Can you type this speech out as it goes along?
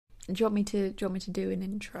Do you want me to do an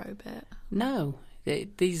intro bit? No,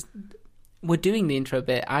 we're doing the intro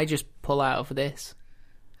bit. I just pull out of this.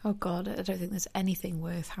 Oh God, I don't think there's anything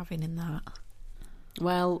worth having in that.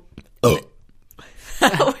 Well,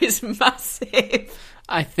 that was massive.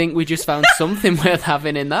 I think we just found something worth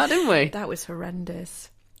having in that, didn't we? That was horrendous.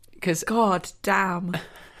 Because God damn,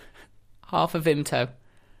 half of Vimto.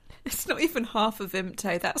 It's not even half of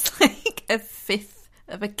Vimto. That's like a fifth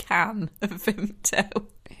of a can of Vimto.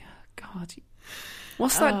 God,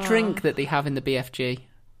 what's that drink that they have in the BFG?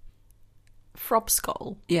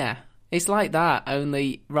 Frobskull. Yeah, it's like that.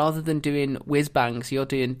 Only rather than doing whiz bangs, you're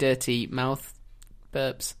doing dirty mouth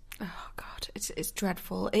burps. Oh God, it's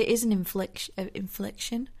dreadful. It is an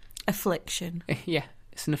affliction. Yeah,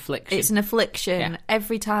 it's an affliction. It's an affliction. Yeah.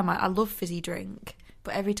 Every time I love fizzy drink,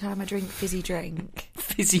 but every time I drink fizzy drink,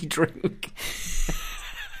 fizzy drink.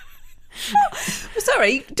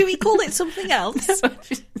 Sorry, do we call it something else?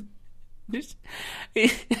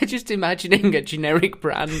 Just imagining a generic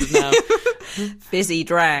brand now. Fizzy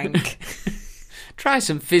drink. Try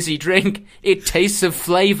some fizzy drink. It tastes of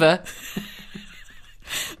flavour.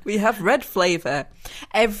 We have red flavour.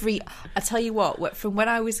 I tell you what, from when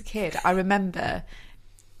I was a kid, I remember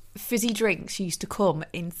fizzy drinks used to come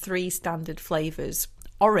in 3 standard flavours.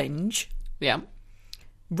 Orange. Yeah.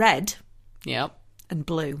 Red. Yeah. And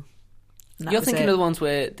blue. And you're thinking of the ones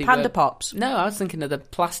where they Panda were... Pops. No, I was thinking of the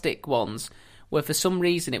plastic ones where for some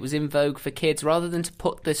reason it was in vogue for kids, rather than to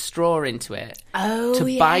put the straw into it,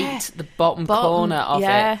 to bite the bottom corner of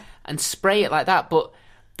it and spray it like that. But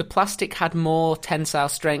the plastic had more tensile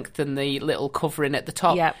strength than the little covering at the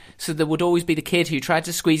top. Yep. So there would always be the kid who tried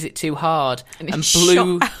to squeeze it too hard and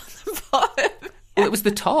blew... Shot out the bottom. Well, it was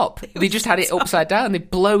the top. They just had it upside down. They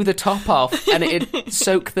blow the top off and it'd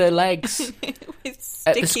soak their legs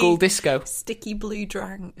at the school disco. Sticky blue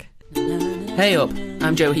drank. Hey up,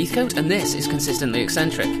 I'm Joe Heathcote and this is Consistently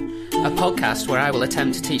Eccentric, a podcast where I will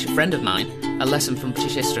attempt to teach a friend of mine a lesson from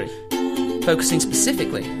British history, focusing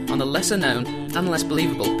specifically on the lesser known and less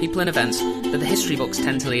believable people and events that the history books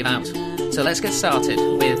tend to leave out. So let's get started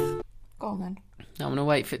with... Go on then. I'm going to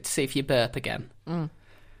wait for it to see if you burp again.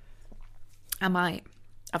 I might.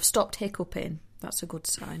 I've stopped hiccuping. That's a good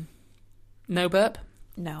sign. No burp?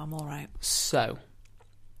 No, I'm all right. So...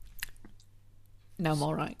 No, I'm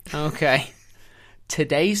all right. Okay.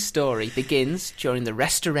 Today's story begins during the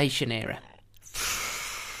Restoration era.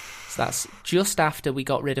 So that's just after we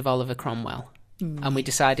got rid of Oliver Cromwell. And we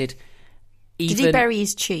decided... Did he bury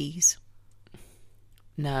his cheese?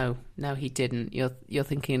 No, he didn't. You're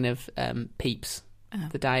thinking of Pepys,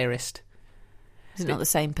 the diarist. Is it not the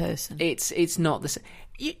same person? It's not the same.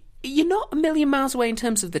 You're not a million miles away in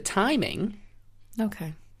terms of the timing.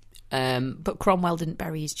 Okay. But Cromwell didn't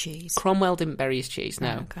bury his cheese. Cromwell didn't bury his cheese,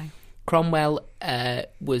 no. Oh, okay. Cromwell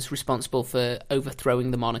was responsible for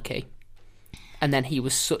overthrowing the monarchy. And then he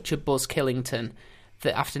was such a Buzz Killington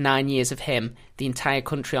that after 9 years of him, the entire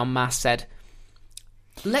country en masse said,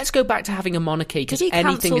 let's go back to having a monarchy because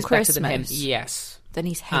anything is better than him. Yes. Then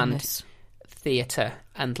he's heinous. And theatre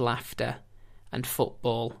and laughter and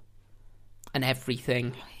football and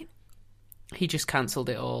everything. He just cancelled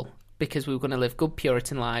it all because we were going to live good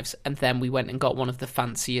Puritan lives, and then we went and got one of the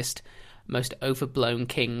fanciest, most overblown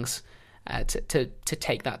kings to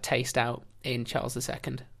take that taste out in Charles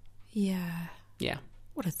II. Yeah. Yeah.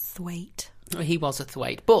 What a thwaite. He was a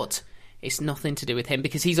thwaite, but it's nothing to do with him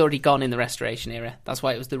because he's already gone in the Restoration era. That's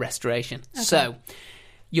why it was the Restoration. Okay. So,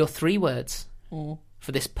 your 3 words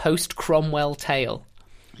for this post-Cromwell tale.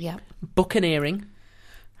 Yeah. Buccaneering.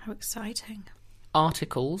 How exciting.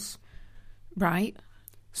 Articles. Right.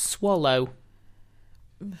 Swallow.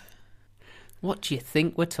 What do you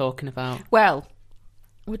think we're talking about? Well,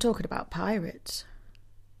 we're talking about pirates.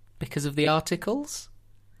 Because of the articles?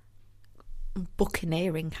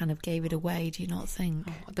 Buccaneering kind of gave it away, do you not think?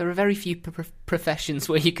 There are very few professions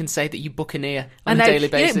where you can say that you buccaneer on a daily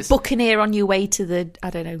basis. You don't buccaneer on your way to the, I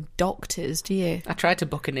don't know, doctors, do you? I tried to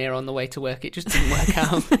buccaneer on the way to work. It just didn't work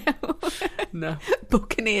out. No.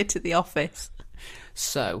 Buccaneer to the office.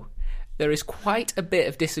 So, there is quite a bit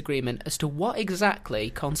of disagreement as to what exactly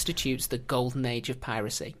constitutes the golden age of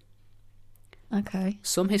piracy. Okay.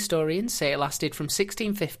 Some historians say it lasted from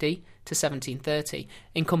 1650 to 1730,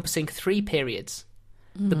 encompassing 3 periods.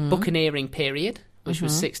 The buccaneering period, which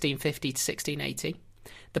was 1650 to 1680,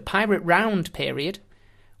 the pirate round period,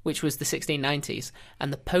 which was the 1690s,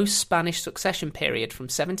 and the post-Spanish succession period from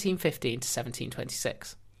 1715 to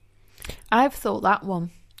 1726. I've thought that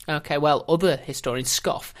one. Okay, well, other historians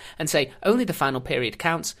scoff and say only the final period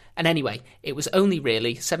counts, and anyway, it was only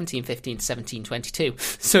really 1715 to 1722.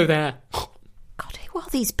 So there. God, who are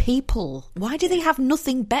these people? Why do they have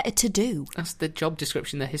nothing better to do? That's the job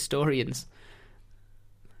description. They're historians.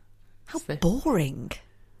 How boring.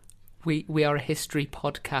 We are a history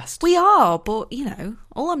podcast. We are, but,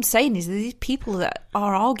 all I'm saying is that these people that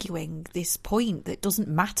are arguing this point that doesn't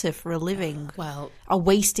matter for a living are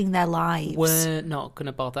wasting their lives. We're not going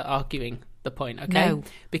to bother arguing the point, okay? No.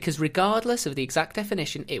 Because regardless of the exact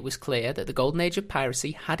definition, it was clear that the Golden Age of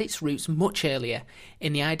piracy had its roots much earlier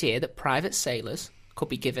in the idea that private sailors could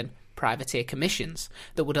be given privateer commissions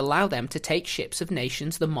that would allow them to take ships of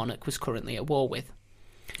nations the monarch was currently at war with.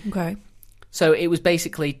 Okay. So it was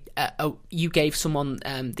basically, you gave someone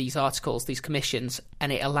these articles, these commissions,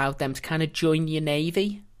 and it allowed them to kind of join your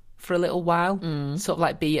navy for a little while, sort of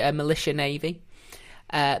like be a militia navy.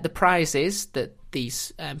 The prizes that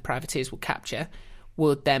these privateers would capture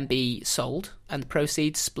would then be sold, and the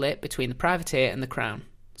proceeds split between the privateer and the crown.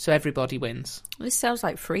 So everybody wins. This sounds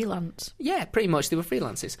like freelance. Yeah, pretty much. They were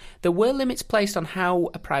freelancers. There were limits placed on how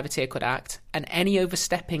a privateer could act, and any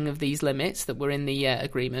overstepping of these limits that were in the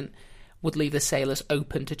agreement would leave the sailors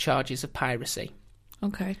open to charges of piracy.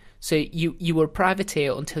 Okay. So you were a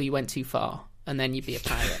privateer until you went too far, and then you'd be a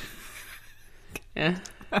pirate. Yeah?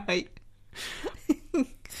 Right.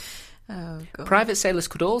 Oh, God. Private sailors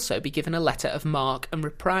could also be given a letter of marque and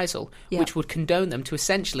reprisal, which would condone them to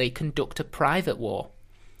essentially conduct a private war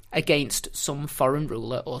against some foreign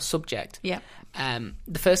ruler or subject. Yeah.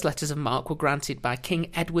 The first letters of marque were granted by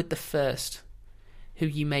King Edward I, who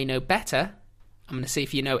you may know better. I'm going to see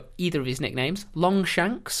if you know either of his nicknames.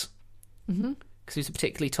 Longshanks, because he was a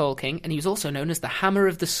particularly tall king, and he was also known as the Hammer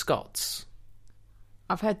of the Scots.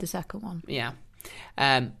 I've heard the second one. Yeah.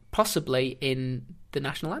 Possibly in the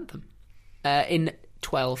national anthem. In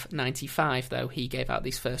 1295, though, he gave out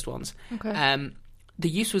these first ones. Okay. The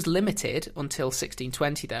use was limited until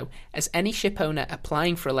 1620, though, as any ship owner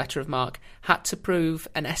applying for a letter of marque had to prove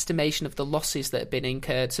an estimation of the losses that had been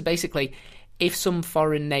incurred. So basically, if some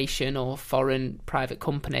foreign nation or foreign private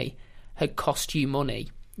company had cost you money,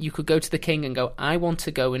 you could go to the king and go, I want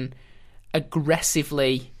to go and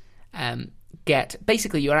aggressively get...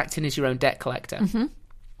 Basically, you're acting as your own debt collector. Mm-hmm.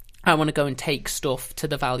 I want to go and take stuff to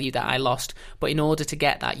the value that I lost. But in order to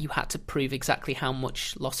get that, you had to prove exactly how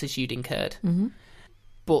much losses you'd incurred. Mm-hmm.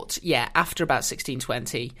 But yeah, after about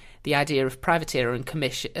 1620, the idea of privateer and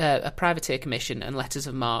a privateer commission and letters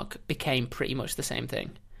of marque became pretty much the same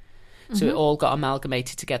thing. So it all got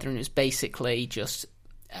amalgamated together, and it was basically just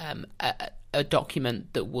a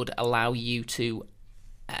document that would allow you to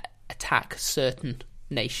attack certain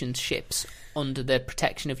nations' ships under the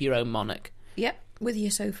protection of your own monarch. Yep, with you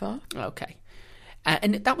so far. Okay.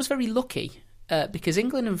 And that was very lucky, because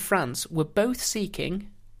England and France were both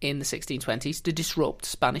seeking, in the 1620s, to disrupt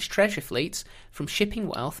Spanish treasure fleets from shipping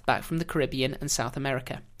wealth back from the Caribbean and South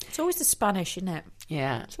America. It's always the Spanish, isn't it?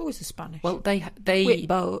 Yeah. It's always the Spanish. Well, they with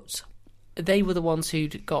boats. They were the ones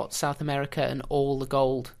who'd got South America and all the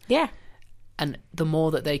gold. Yeah. And the more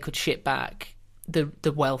that they could ship back, the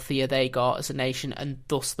wealthier they got as a nation, and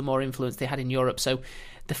thus the more influence they had in Europe. So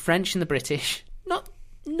the French and the British, not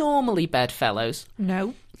normally bedfellows,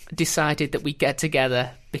 no, decided that we get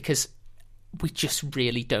together because we just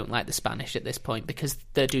really don't like the Spanish at this point, because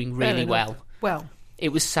they're doing really well. Well,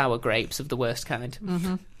 it was sour grapes of the worst kind.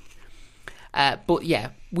 Mm-hmm. But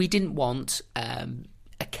yeah, we didn't want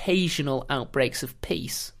occasional outbreaks of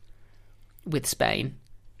peace with Spain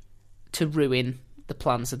to ruin the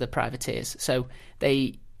plans of the privateers. So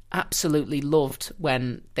they absolutely loved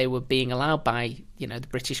when they were being allowed by, the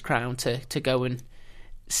British Crown to go and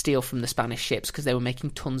steal from the Spanish ships, because they were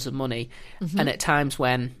making tons of money. Mm-hmm. And at times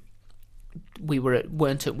when we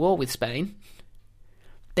weren't at war with Spain,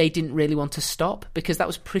 they didn't really want to stop, because that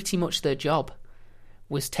was pretty much their job,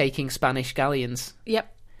 was taking Spanish galleons.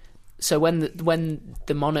 Yep. So when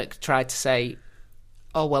the monarch tried to say,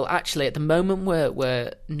 oh, well, actually, at the moment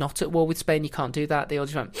we're not at war with Spain, you can't do that, they all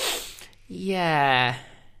just went, yeah,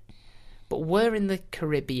 but we're in the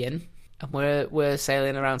Caribbean, and we're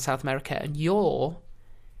sailing around South America, and you're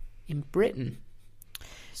in Britain.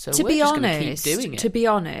 So to we're be just honest, going to keep doing it. To be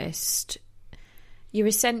honest, you're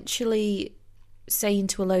essentially saying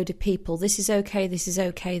to a load of people, this is okay, this is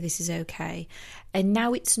okay, this is okay, and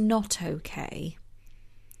now it's not okay.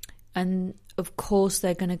 And of course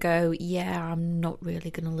they're going to go, yeah, I'm not really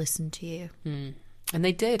going to listen to you. Mm. And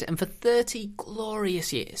they did. And for 30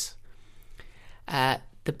 glorious years,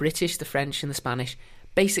 the British, the French and the Spanish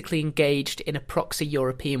basically engaged in a proxy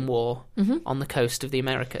European war on the coast of the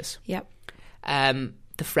Americas. Yep.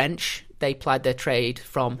 The French, they plied their trade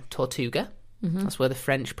from Tortuga. Mm-hmm. That's where the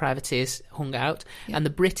French privateers hung out. Yep. And the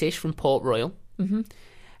British from Port Royal. Mm-hmm.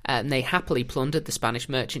 And they happily plundered the Spanish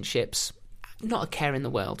merchant ships not a care in the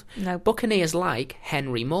world. No. Buccaneers like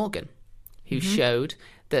Henry Morgan, who showed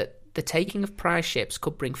that the taking of prize ships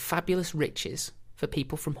could bring fabulous riches for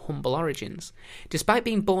people from humble origins. Despite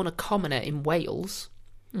being born a commoner in Wales,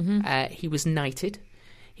 he was knighted.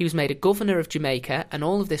 He was made a governor of Jamaica, and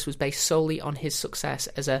all of this was based solely on his success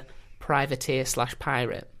as a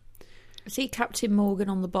privateer/pirate. Is he Captain Morgan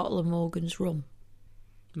on the bottle of Morgan's rum?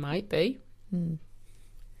 Might be.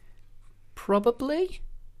 Probably.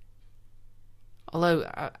 Although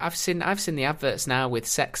I've seen the adverts now with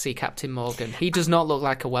sexy Captain Morgan. He does not look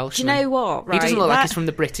like a Welshman. Do you know what? Right, he doesn't look like he's from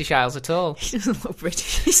the British Isles at all. He doesn't look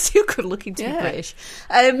British. He's too good looking to be British.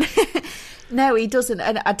 No, he doesn't.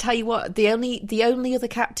 And I tell you what, the only other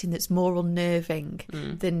captain that's more unnerving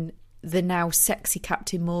than the now sexy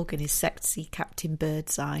Captain Morgan is sexy Captain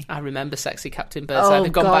Birdseye. I remember sexy Captain Birdseye.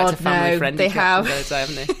 They've gone back to family friendly they Captain have. Birdseye,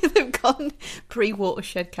 haven't they? They've gone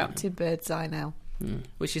pre-watershed Captain Birdseye now.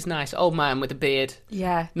 Which is nice. Old man with a beard.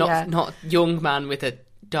 Yeah, Not young man with a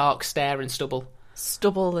dark stare and stubble.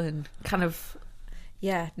 Stubble and kind of...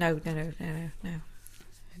 Yeah, no. Do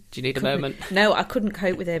you need a moment? No, I couldn't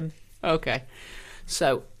cope with him. Okay.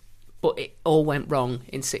 So, but it all went wrong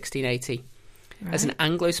in 1680. Right. As an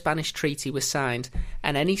Anglo-Spanish treaty was signed,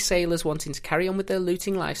 and any sailors wanting to carry on with their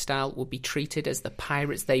looting lifestyle would be treated as the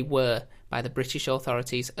pirates they were by the British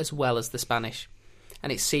authorities as well as the Spanish.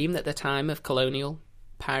 And it seemed that the time of colonial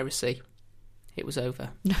piracy, it was over.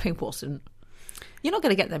 No, it wasn't. You're not going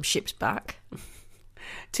to get them ships back.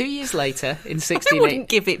 2 years later, in I 1680... wouldn't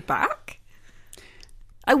give it back.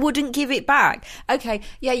 I wouldn't give it back. Okay,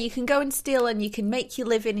 yeah, you can go and steal and you can make your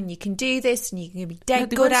living and you can do this and you can be dead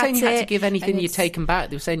they good weren't at saying it. you had to give anything you'd taken back.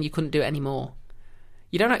 They were saying you couldn't do it anymore.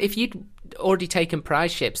 You don't know, if you'd already taken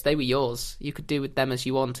prize ships, they were yours. You could do with them as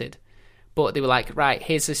you wanted. But they were like, right,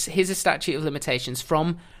 here's a statute of limitations.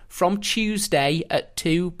 From Tuesday at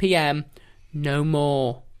 2 p.m, no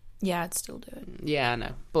more. Yeah, I'd still do it. Yeah, I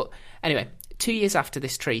know. But anyway, 2 years after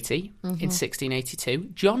this treaty, in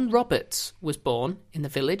 1682, John Roberts was born in the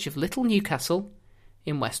village of Little Newcastle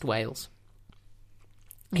in West Wales.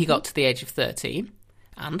 He got to the age of 13,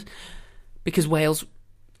 and because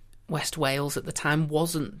West Wales at the time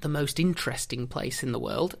wasn't the most interesting place in the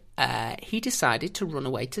world, he decided to run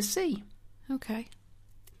away to sea. Okay.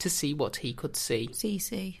 To see what he could see.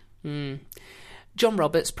 CC. John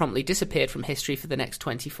Roberts promptly disappeared from history for the next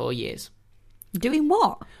 24 years. Doing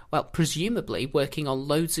what? Well, presumably working on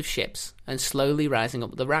loads of ships and slowly rising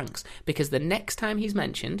up the ranks, because the next time he's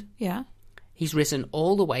mentioned, Yeah. he's risen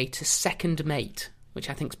all the way to second mate, which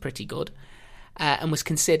I think is pretty good, and was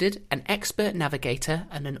considered an expert navigator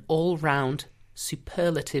and an all-round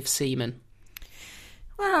superlative seaman.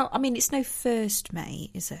 Well, I mean, it's no first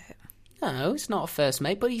mate, is it? No, it's not a first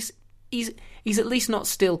mate, but he's at least not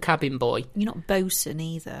still cabin boy. You're not bosun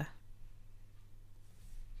either.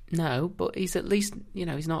 No, but he's at least,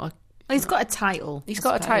 he's not a... Well, he's got a title. He's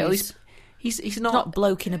got a title. He's not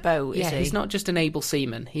bloke in a boat, is yeah, he? he's not just an able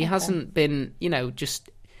seaman. He hasn't been,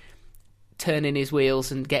 just turning his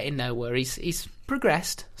wheels and getting nowhere. He's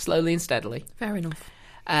progressed slowly and steadily. Fair enough.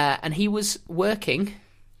 And he was working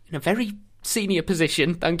in a very senior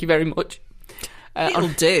position, thank you very much. It'll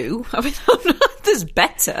do. I mean, there's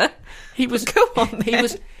better. He was Go on then.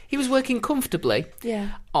 He was working comfortably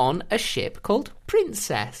on a ship called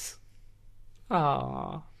Princess.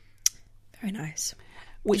 Ah, very nice.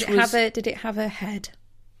 Which did it have a head?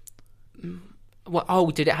 Well,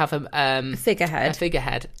 did it have a figurehead? A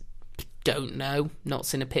figurehead. Don't know. Not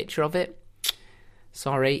seen a picture of it.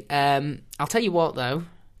 Sorry. I'll tell you what though.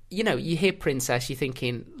 You hear Princess, you're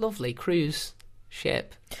thinking lovely cruise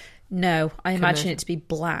ship. No, I imagine it to be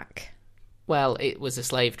black. Well, it was a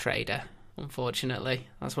slave trader. Unfortunately,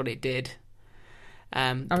 that's what it did.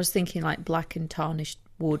 I was thinking like black and tarnished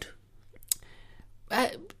wood,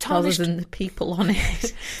 tarnished, rather than the people on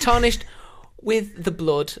it. Tarnished with the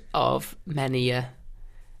blood of many a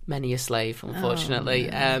slave. Unfortunately,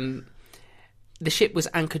 no. The ship was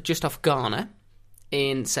anchored just off Ghana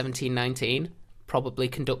in 1719, probably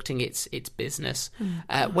conducting its business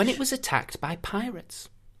when it was attacked by pirates.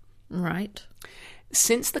 Right.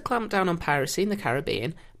 Since the clampdown on piracy in the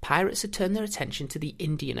Caribbean, pirates had turned their attention to the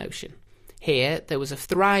Indian Ocean. Here, there was a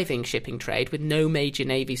thriving shipping trade with no major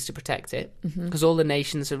navies to protect it, because all the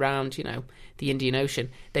nations around, the Indian Ocean,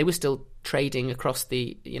 they were still trading across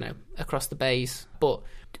the bays, but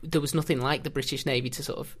there was nothing like the British Navy to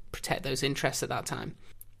sort of protect those interests at that time.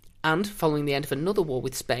 And following the end of another war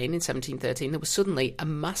with Spain in 1713, there was suddenly a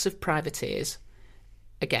mass of privateers.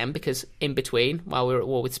 Again, because in between, while we were at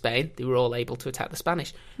war with Spain, they were all able to attack the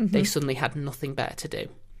Spanish. They suddenly had nothing better to do.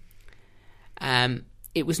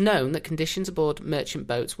 It was known that conditions aboard merchant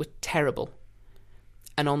boats were terrible,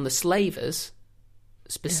 And on the slavers,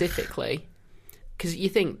 specifically, because you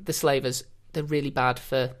think the slavers, they're really bad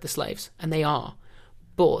for the slaves, and they are.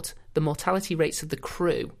 But the mortality rates of the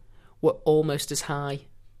crew were almost as high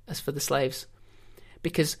as for the slaves.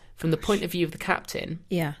 Because from the point of view of the captain,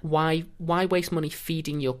 why waste money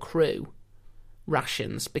feeding your crew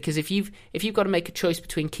rations? Because if you've got to make a choice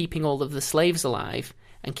between keeping all of the slaves alive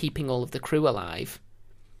and keeping all of the crew alive,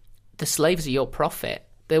 the slaves are your profit.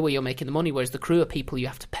 They're where you're making the money, whereas the crew are people you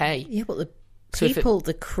have to pay. Yeah, but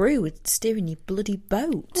the crew are steering your bloody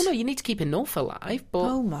boat. Well, no, you need to keep enough alive, but...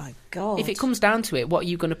 Oh, my God. If it comes down to it, what are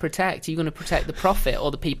you going to protect? Are you going to protect the profit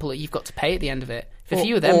or the people that you've got to pay at the end of it? If a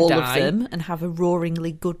few of them all die... of them, and have a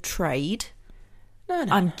roaringly good trade. No.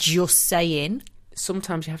 I'm just saying.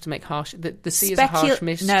 Sometimes you have to make harsh... The sea is a harsh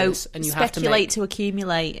mistress, and you have to speculate to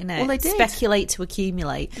accumulate, innit? Well, they did. Speculate to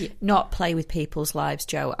accumulate. Not play with people's lives,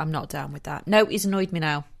 Joe. I'm not down with that. No, he's annoyed me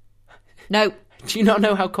now. No. Do you not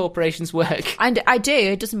know how corporations work? I do.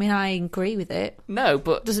 It doesn't mean I agree with it. No,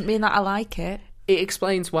 but... Doesn't mean that I like it. It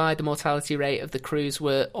explains why the mortality rate of the crews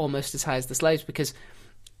were almost as high as the slaves, because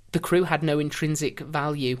the crew had no intrinsic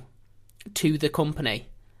value to the company.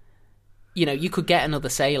 You know, you could get another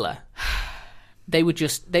sailor. They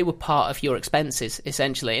were part of your expenses,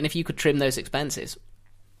 essentially. And if you could trim those expenses,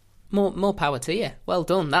 more power to you. Well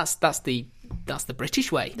done. That's the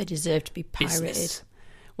British way. They deserve to be pirated. Business.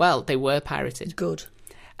 Well, they were pirated. Good.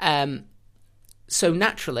 So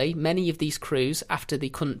naturally, many of these crews, after they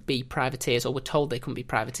couldn't be privateers or were told they couldn't be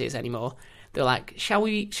privateers anymore, they're like, shall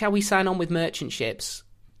we sign on with merchant ships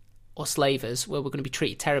or slavers where we're going to be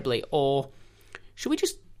treated terribly, or should we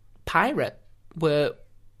just pirate where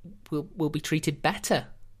we'll be treated better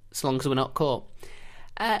as long as we're not caught?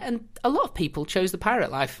 And a lot of people chose the pirate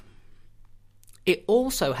life. It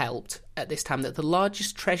also helped at this time that the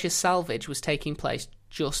largest treasure salvage was taking place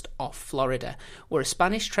just off Florida, where a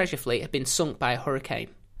Spanish treasure fleet had been sunk by a hurricane.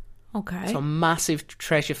 Okay. So a massive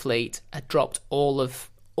treasure fleet had dropped all of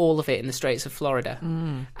it in the Straits of Florida.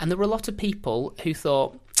 And there were a lot of people who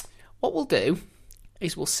thought, what we'll do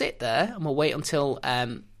is we'll sit there and we'll wait until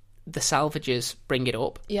the salvagers bring it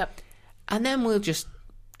up. Yep. And then we'll just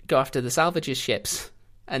go after the salvagers' ships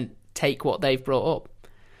and take what they've brought up.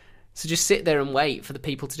 So just sit there and wait for the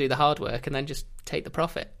people to do the hard work and then just take the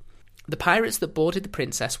profit. The pirates that boarded the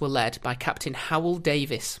Princess were led by Captain Howell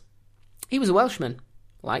Davis. He was a Welshman,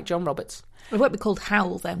 like John Roberts. It won't be called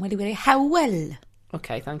Howell then, will it? Howell.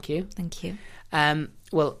 Okay, thank you. Thank you.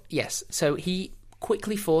 Well, yes. So he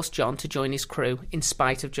quickly forced John to join his crew in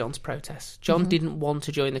spite of John's protests. John didn't want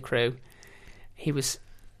to join the crew. He was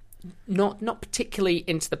not particularly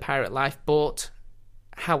into the pirate life, but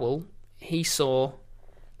Howell, he saw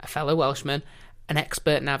a fellow Welshman, an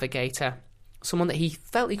expert navigator, someone that he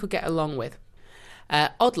felt he could get along with.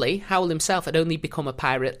 Oddly, Howell himself had only become a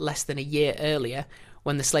pirate less than a year earlier,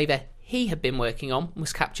 when the slaver he had been working on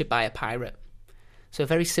was captured by a pirate. So a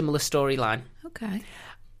very similar storyline. Okay.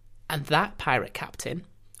 And that pirate captain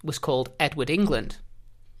was called Edward England,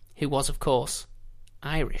 who was, of course,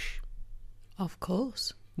 Irish. Of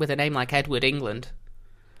course. With a name like Edward England,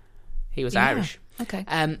 he was Irish. Okay.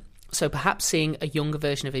 So perhaps seeing a younger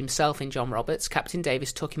version of himself in John Roberts, Captain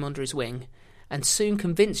Davis took him under his wing and soon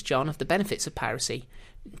convinced John of the benefits of piracy.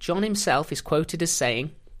 John himself is quoted as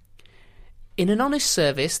saying, "In an honest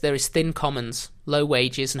service there is thin commons, low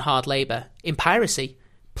wages and hard labour. In piracy,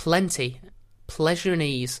 plenty, pleasure and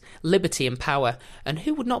ease, liberty and power, and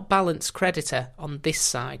who would not balance creditor on this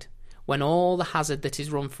side, when all the hazard that is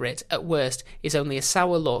run for it, at worst, is only a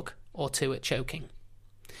sour look or two at choking?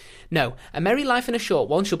 No, a merry life and a short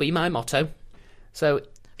one shall be my motto." So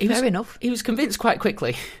Fair enough. He was convinced quite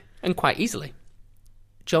quickly and quite easily.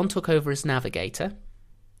 John took over as navigator.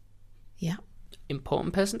 Yeah.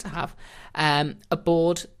 Important person to have.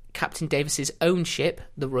 Aboard Captain Davis's own ship,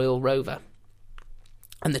 the Royal Rover.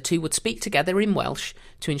 And the two would speak together in Welsh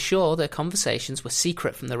to ensure their conversations were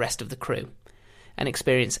secret from the rest of the crew. An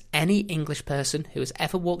experience any English person who has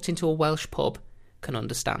ever walked into a Welsh pub can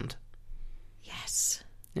understand. Yes.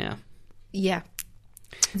 Yeah. Yeah.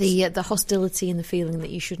 The hostility and the feeling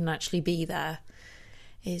that you shouldn't actually be there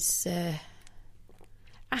is... it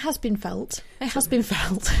has been felt. It has been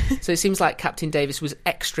felt. So it seems like Captain Davis was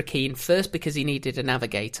extra keen, first because he needed a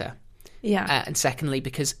navigator. Yeah. And secondly,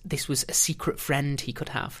 because this was a secret friend he could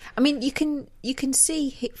have. I mean, you can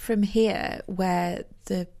see from here where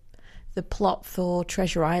the plot for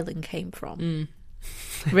Treasure Island came from.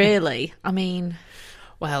 Really. I mean...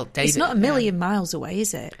 Well, Davis, it's not a million miles away,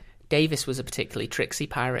 is it? Davis was a particularly tricksy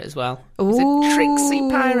pirate as well. He was a tricksy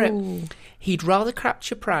pirate. He'd rather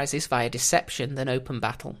capture prizes via deception than open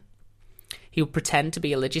battle. He would pretend to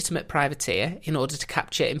be a legitimate privateer in order to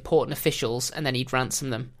capture important officials, and then he'd ransom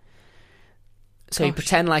them. So he'd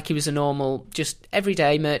pretend like he was a normal, just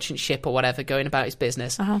everyday merchant ship or whatever, going about his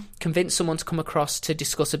business, convince someone to come across to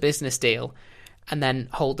discuss a business deal, and then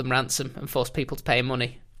hold them ransom and force people to pay him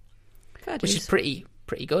money, which is pretty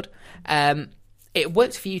good. It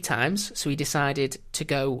worked a few times, so he decided to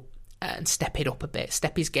go and step it up a bit,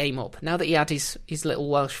 step his game up. Now that he had his little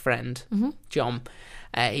Welsh friend, John,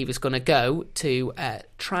 he was going to go to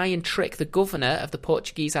try and trick the governor of the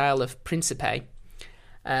Portuguese Isle of Principe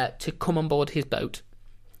to come on board his boat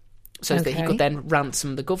so that he could then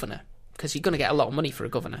ransom the governor, because you're going to get a lot of money for a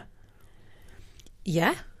governor.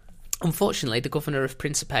 Yeah. Unfortunately, the governor of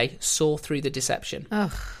Principe saw through the deception,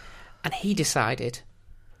 and he decided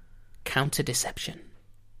counter-deception.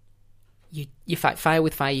 You fight fire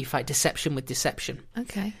with fire, you fight deception with deception.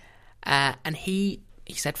 Okay. And he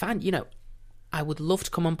said, fine, I would love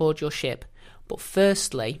to come on board your ship, but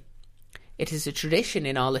firstly, it is a tradition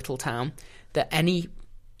in our little town that any,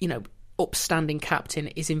 upstanding captain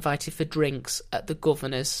is invited for drinks at the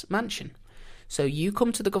governor's mansion. So you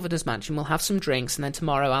come to the governor's mansion, we'll have some drinks, and then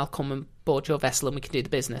tomorrow I'll come and board your vessel and we can do the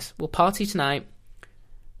business. We'll party tonight,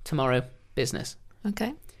 tomorrow, business.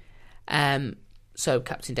 Okay. So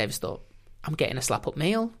Captain Davis thought, I'm getting a slap-up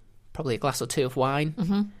meal, probably a glass or two of wine.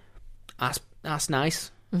 Mm-hmm. That's nice.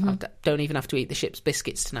 I don't even have to eat the ship's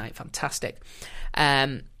biscuits tonight. Fantastic.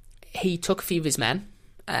 He took a few of his men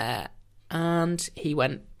and he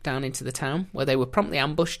went down into the town, where they were promptly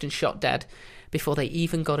ambushed and shot dead before they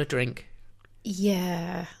even got a drink.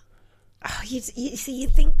 Yeah. Oh, you'd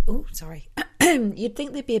think... Oh, sorry. You'd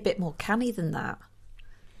think they'd be a bit more canny than that,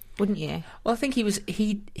 wouldn't you? Well, I think he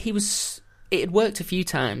was... It had worked a few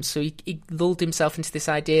times, so he lulled himself into this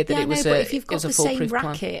idea that it was but if you've got the same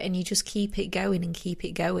racket plan. and you just keep it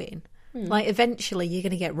going, like eventually you're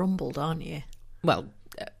going to get rumbled, aren't you? Well,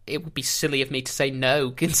 it would be silly of me to say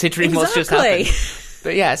no, considering what's just happened.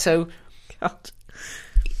 But yeah, so God,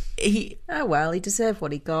 he deserved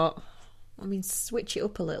what he got. I mean, switch it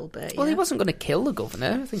up a little bit. Well, yeah? He wasn't going to kill the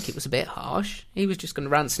governor. I think it was a bit harsh. He was just going to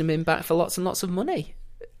ransom him back for lots and lots of money.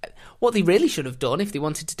 What they really should have done, if they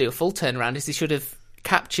wanted to do a full turnaround, is they should have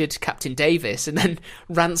captured Captain Davis and then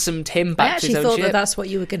ransomed him back to his own ship. I actually thought that's what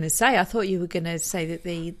you were going to say. I thought you were going to say that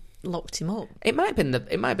they locked him up. It might have been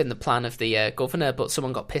the plan of the governor, but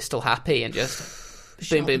someone got pistol happy and just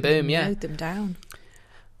boom, boom, boom. Yeah, mowed them down.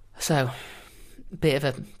 So, bit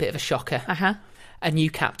of a shocker. A new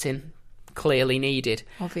captain clearly needed,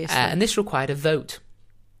 obviously, and this required a vote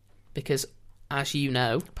because, as you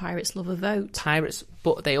know, pirates love a vote.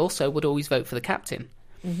 But they also would always vote for the captain.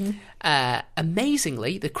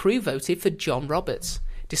 Amazingly, the crew voted for John Roberts,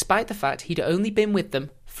 despite the fact he'd only been with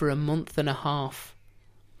them for a month and a half.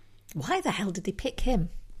 Why the hell did they pick him?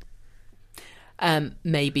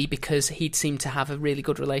 Maybe because he'd seemed to have a really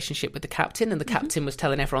good relationship with the captain, and the captain was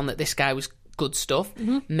telling everyone that this guy was good stuff.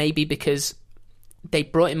 Maybe because they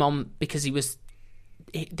brought him on because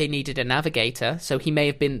they needed a navigator, so he may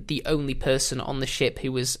have been the only person on the ship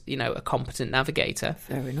who was, a competent navigator.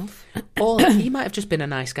 Fair enough. Or he might have just been a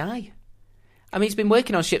nice guy. I mean, he's been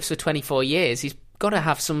working on ships for 24 years. He's got to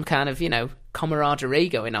have some kind of, camaraderie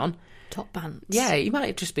going on. Top bands. Yeah, he might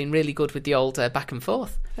have just been really good with the old back and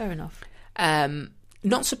forth. Fair enough.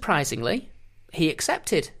 Not surprisingly, he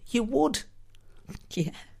accepted. You would.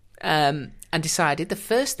 Yeah. And decided the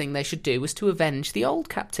first thing they should do was to avenge the old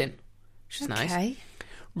captain, which is nice.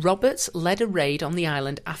 Roberts led a raid on the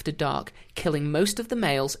island after dark, killing most of the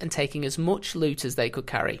males and taking as much loot as they could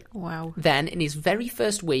carry. Wow. Then, in his very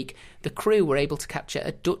first week, the crew were able to capture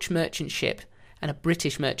a Dutch merchant ship and a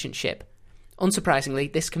British merchant ship.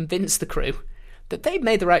 Unsurprisingly, this convinced the crew that they'd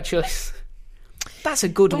made the right choice. That's a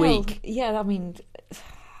good week. Yeah, I mean,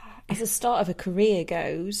 as the start of a career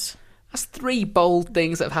goes... That's 3 bold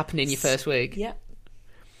things that have happened in your first week. Yeah.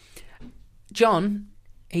 John...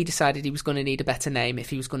 he decided he was going to need a better name if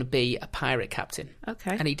he was going to be a pirate captain.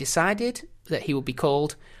 Okay. And he decided that he would be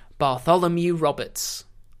called Bartholomew Roberts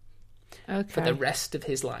for the rest of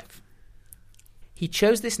his life. He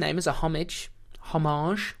chose this name as a homage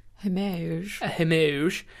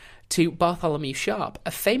to Bartholomew Sharp,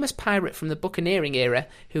 a famous pirate from the buccaneering era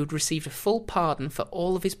who had received a full pardon for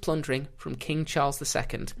all of his plundering from King Charles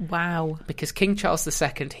II. Wow. Because King Charles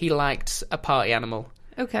II, he liked a party animal.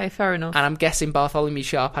 Okay, fair enough. And I'm guessing Bartholomew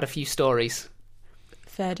Sharp had a few stories.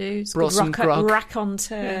 Fair dues. Brought some grog.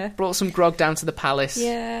 Raconteur. Yeah, brought some grog down to the palace.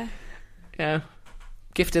 Yeah.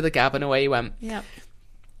 Gift of the gab, and away he went. Yeah.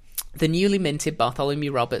 The newly minted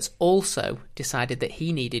Bartholomew Roberts also decided that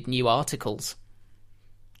he needed new articles.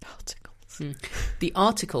 The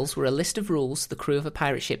articles were a list of rules the crew of a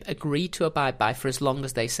pirate ship agreed to abide by for as long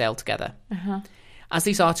as they sailed together. As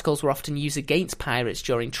these articles were often used against pirates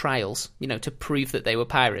during trials, to prove that they were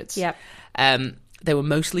pirates, they were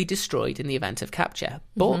mostly destroyed in the event of capture.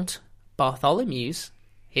 But Bartholomew's,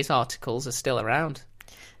 his articles are still around.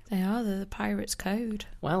 They're the pirate's code.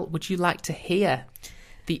 Well, would you like to hear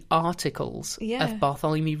the articles of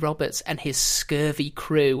Bartholomew Roberts and his scurvy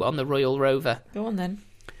crew on the Royal Rover? Go on then.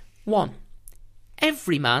 1.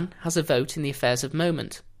 Every man has a vote in the affairs of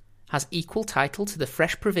moment, has equal title to the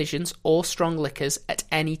fresh provisions or strong liquors at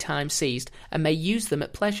any time seized, and may use them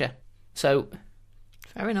at pleasure. So,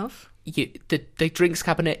 fair enough. The drinks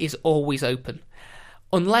cabinet is always open,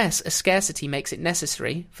 unless a scarcity makes it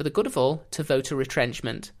necessary for the good of all to vote a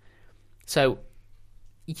retrenchment. So,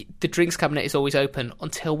 the drinks cabinet is always open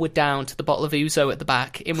until we're down to the bottle of ouzo at the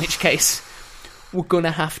back, in which case we're going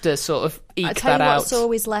to have to sort of eke that out. I tell you what's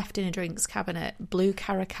always left in a drinks cabinet, blue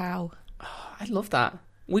Caracao. Oh, I love that.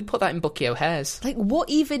 We put that in Bucky O'Hare's. Like, what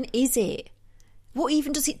even is it? What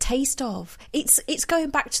even does it taste of? It's going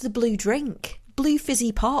back to the blue drink. Blue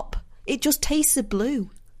fizzy pop. It just tastes of blue.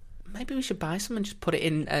 Maybe we should buy some and just put it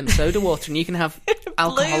in soda water and you can have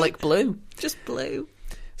alcoholic blue. Just blue.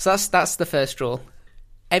 So that's the first rule.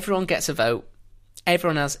 Everyone gets a vote.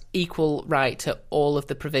 Everyone has equal right to all of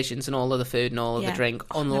the provisions and all of the food and all of the drink,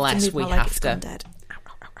 unless we have to.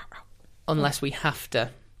 Unless we have to,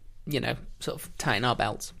 sort of tighten our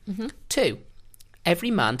belts. 2, every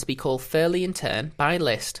man to be called fairly in turn by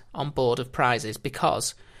list on board of prizes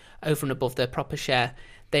because, over and above their proper share,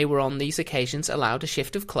 they were on these occasions allowed a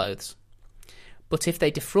shift of clothes. But if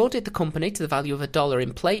they defrauded the company to the value of $1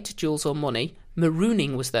 in plate, jewels or money,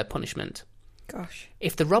 marooning was their punishment. Gosh.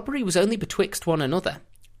 If the robbery was only betwixt one another,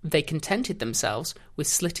 they contented themselves with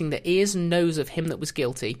slitting the ears and nose of him that was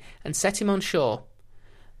guilty and set him on shore.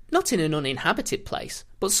 Not in an uninhabited place,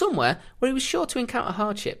 but somewhere where he was sure to encounter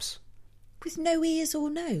hardships. With no ears or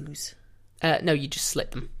nose? No, you just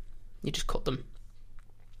slit them. You just cut them.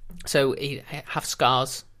 So he have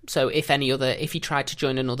scars. So if he tried to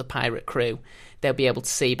join another pirate crew, they'll be able to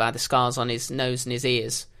see by the scars on his nose and his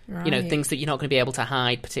ears. Right. Things that you're not going to be able to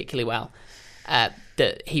hide particularly well.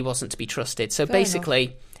 That he wasn't to be trusted. So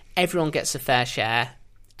basically, everyone gets a fair share.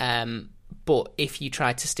 But if you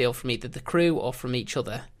try to steal from either the crew or from each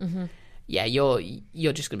other, you're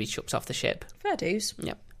just going to be chucked off the ship. Fair dues.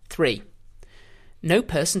 Yep. 3, no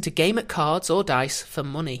person to game at cards or dice for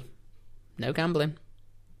money. No gambling.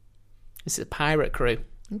 This is a pirate crew.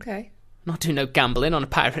 Okay. Not doing no gambling on a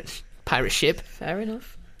pirate ship. Fair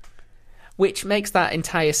enough. Which makes that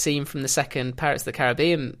entire scene from the second Pirates of the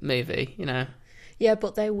Caribbean movie, Yeah,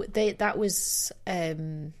 but that was.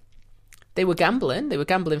 They were gambling. They were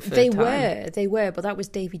gambling for time. They were, but that was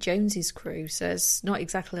Davy Jones's crew, so it's not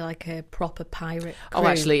exactly like a proper pirate crew. Oh,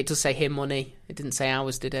 actually, it does say here money. It didn't say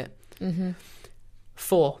ours, did it?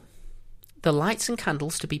 4, the lights and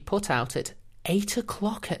candles to be put out at 8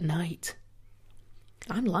 o'clock at night.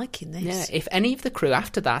 I'm liking this. Yeah, if any of the crew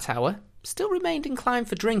after that hour still remained inclined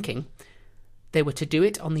for drinking, they were to do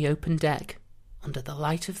it on the open deck, under the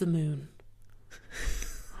light of the moon.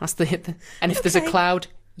 That's and if there's a cloud,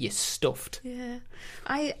 you're stuffed. Yeah.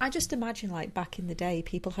 I just imagine, like, back in the day,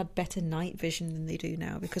 people had better night vision than they do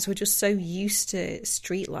now because we're just so used to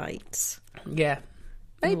street lights. Yeah.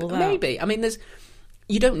 Maybe. I mean,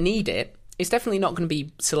 you don't need it. It's definitely not going to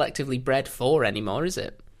be selectively bred for anymore, is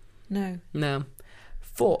it? No.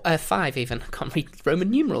 5 even. I can't read Roman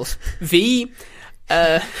numerals. V.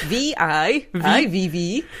 V-I-V-V.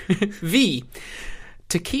 V.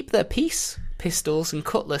 To keep their piece, pistols and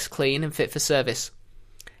cutlass clean and fit for service.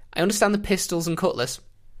 I understand the pistols and cutlass.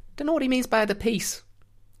 Don't know what he means by the piece.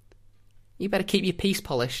 You better keep your piece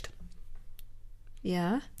polished.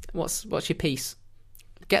 Yeah. What's your piece?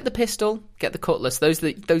 Get the pistol, get the cutlass. Those are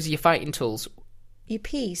your fighting tools. Your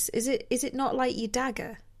piece? Is it not like your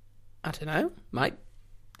dagger? I don't know.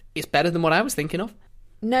 It's better than what I was thinking of.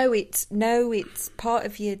 No, it's part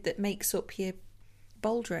of you that makes up your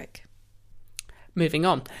baldric. Moving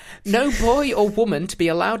on. No boy or woman to be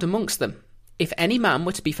allowed amongst them. If any man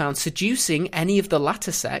were to be found seducing any of the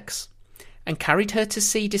latter sex and carried her to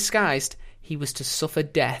sea disguised, he was to suffer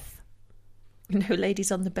death. No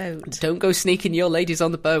ladies on the boat. Don't go sneaking your ladies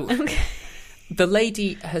on the boat. Okay. The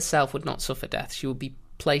lady herself would not suffer death. She would be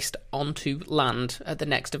placed onto land at the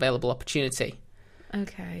next available opportunity.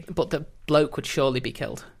 Okay. But the bloke would surely be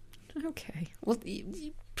killed. Okay. Well,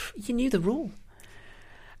 you knew the rule.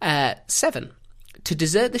 7. To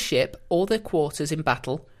desert the ship or their quarters in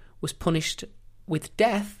battle was punished with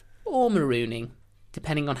death or marooning,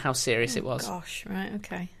 depending on how serious it was. Gosh, right,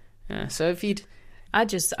 okay. So if I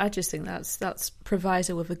just think that's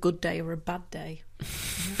proviso of a good day or a bad day.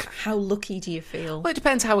 How lucky do you feel? Well, it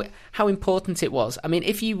depends how important it was. I mean,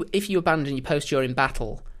 if you abandon your post during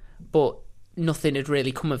battle, but nothing had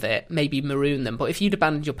really come of it, maybe maroon them. But if you'd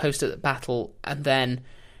abandoned your post at the battle and then,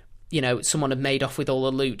 someone had made off with all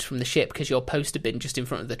the loot from the ship because your post had been just in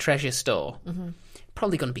front of the treasure store,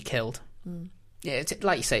 probably going to be killed. Mm. Yeah, it's,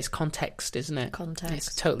 like you say, it's context, isn't it? Context.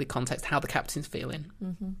 It's totally context, how the captain's feeling.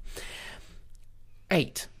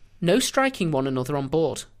 8. No striking one another on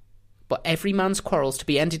board, but every man's quarrels to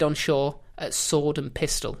be ended on shore at sword and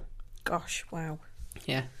pistol. Gosh, wow.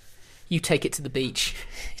 Yeah. You take it to the beach.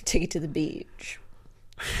 Take it to the beach.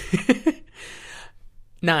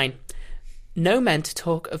 9. No men to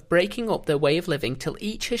talk of breaking up their way of living till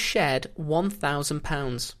each has shared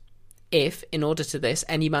 £1,000. If, in order to this,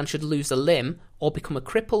 any man should lose a limb or become a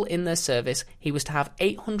cripple in their service, he was to have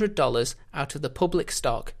 $800 out of the public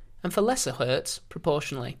stock, and for lesser hurts,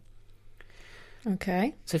 proportionally.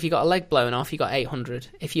 Okay. So if you got a leg blown off, you got 800.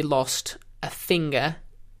 If you lost a finger,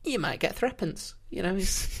 you might get threepence.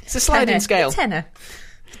 It's a sliding scale. A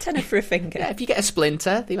tenner for a finger. Yeah, if you get a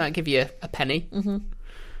splinter, they might give you a penny.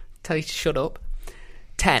 Tell you to shut up.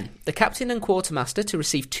 10. The captain and quartermaster to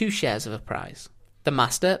receive 2 shares of a prize. The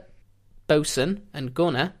master, boatswain and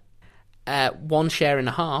gunner, 1 share and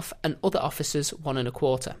a half, and other officers 1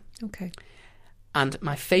 1/4. Okay. And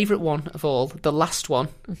my favourite one of all, the last one,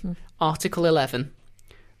 Article 11.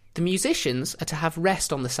 The musicians are to have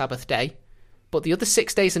rest on the Sabbath day, but the other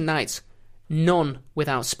 6 days and nights, none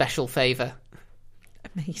without special favour.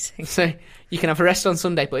 Amazing. So you can have a rest on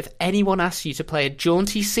Sunday, but if anyone asks you to play a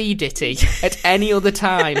jaunty sea ditty at any other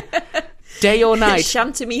time, day or night,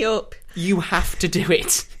 shanty me up, you have to do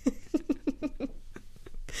it.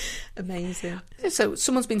 Amazing. So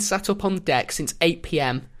someone's been sat up on deck since 8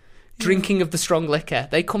 p.m, drinking of the strong liquor.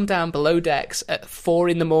 They come down below decks at 4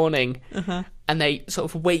 a.m, and they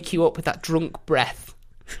sort of wake you up with that drunk breath,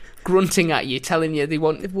 grunting at you, telling you they've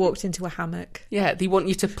walked into a hammock. Yeah, they want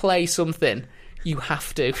you to play something. You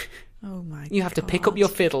have to. Oh my God. You have to pick up your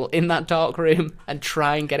fiddle in that dark room and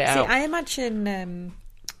try and get it out. I imagine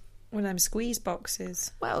one of them squeeze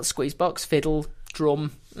boxes. Well, squeeze box, fiddle,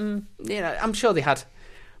 drum. I'm sure they had,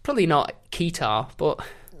 probably not guitar, but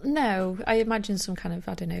no, I imagine some kind of,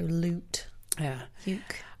 I don't know, lute. Yeah.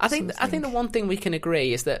 Uke. I think the one thing we can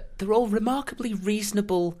agree is that they're all remarkably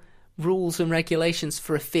reasonable rules and regulations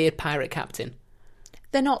for a feared pirate captain.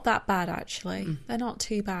 They're not that bad, actually. They're not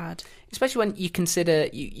too bad. Especially when you consider,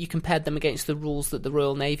 you compared them against the rules that the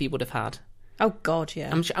Royal Navy would have had. Oh, God,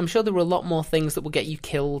 yeah. I'm sure there were a lot more things that will get you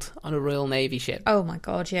killed on a Royal Navy ship. Oh, my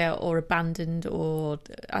God, yeah. Or abandoned, or,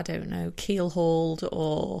 I don't know, keel-hauled,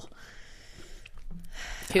 or...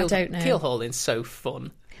 I don't know. Keel-hauling's so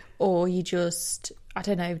fun. Or you just... I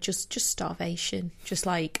don't know, just starvation. Just,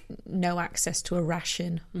 like, no access to a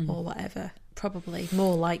ration or whatever. Probably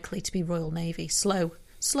more likely to be Royal Navy. Slow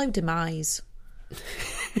demise.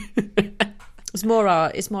 It's more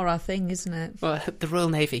our thing, isn't it? Well, the Royal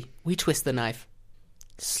Navy, we twist the knife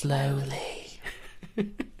slowly.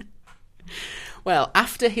 Well,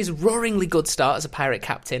 after his roaringly good start as a pirate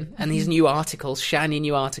captain and these new articles, shiny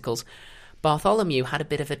new articles, Bartholomew had a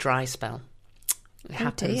bit of a dry spell. It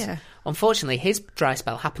happens. Dear. Unfortunately, his dry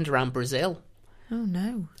spell happened around Brazil. Oh,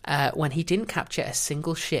 no. When he didn't capture a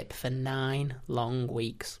single ship for 9 long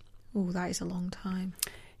weeks. Oh, that is a long time.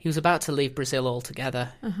 He was about to leave Brazil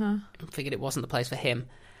altogether. And figured it wasn't the place for him.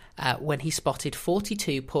 When he spotted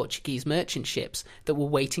 42 Portuguese merchant ships that were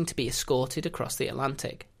waiting to be escorted across the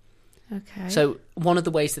Atlantic. Okay. So one of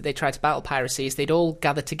the ways that they tried to battle piracy is they'd all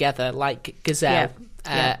gather together like gazelle.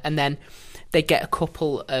 And then they'd get a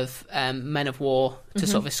couple of men of war to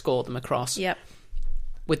sort of escort them across. Yep.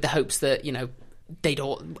 With the hopes that, they'd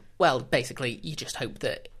all... Well, basically, you just hope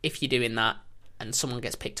that if you're doing that and someone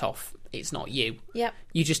gets picked off, it's not you. Yep.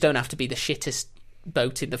 You just don't have to be the shittest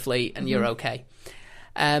boat in the fleet and you're okay.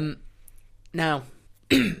 Now,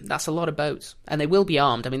 that's a lot of boats. And they will be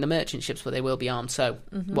armed. I mean, the merchant ships, but they will be armed. So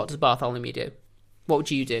what does Bartholomew do? What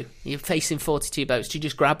would you do? You're facing 42 boats. Do you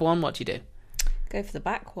just grab one? What do you do? Go for the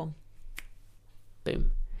back one.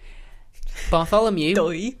 Boom.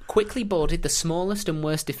 Bartholomew quickly boarded the smallest and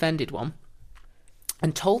worst defended one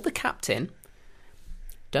and told the captain,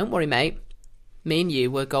 "Don't worry, mate. Me and you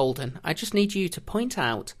were golden. I just need you to point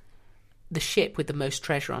out the ship with the most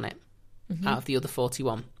treasure on it out of the other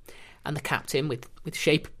 41. And the captain, with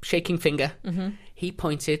shaking finger, he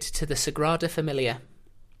pointed to the Sagrada Familia,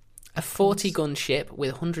 a 40-gun ship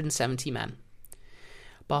with 170 men.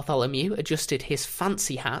 Bartholomew adjusted his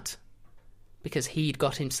fancy hat, because he'd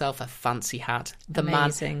got himself a fancy hat. The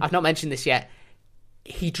Amazing. man, I've not mentioned this yet,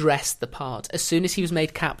 he dressed the part. As soon as he was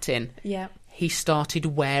made captain, Yeah. he started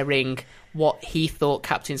wearing what he thought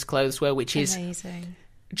captain's clothes were, which is Amazing.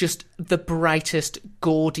 just the brightest,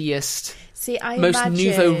 gaudiest, See, most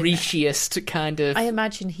nouveau richiest kind of... I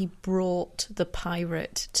imagine he brought the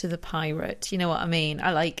pirate to the pirate. You know what I mean?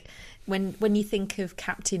 I like when you think of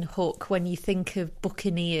Captain Hook, when you think of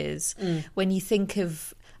Buccaneers, when you think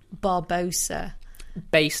of Barbossa.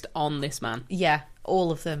 Based on this man. Yeah,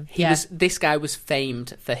 all of them. This guy was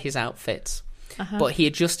famed for his outfits, but he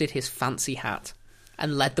adjusted his fancy hat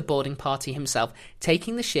and led the boarding party himself,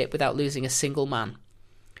 taking the ship without losing a single man.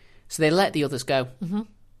 So they let the others go,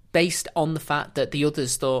 based on the fact that the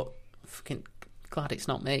others thought, fucking glad it's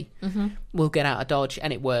not me. We'll get out of Dodge,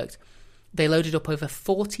 and it worked. They loaded up over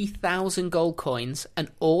 40,000 gold coins and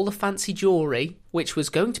all the fancy jewellery, which was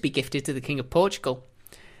going to be gifted to the King of Portugal.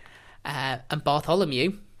 And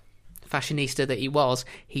Bartholomew, fashionista that he was,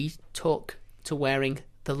 he took to wearing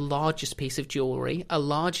the largest piece of jewellery, a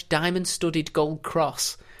large diamond-studded gold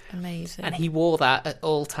cross. Amazing. And he wore that at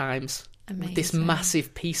all times. Amazing. With this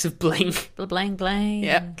massive piece of bling. Bling, bling.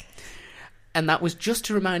 Yeah. And that was just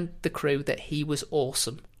to remind the crew that he was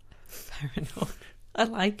awesome. Fair enough. I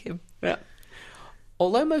like him. Yeah.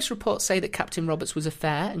 Although most reports say that Captain Roberts was a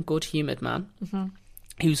fair and good-humoured man,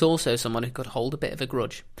 he was also someone who could hold a bit of a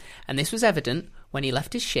grudge. And this was evident when he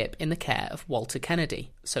left his ship in the care of Walter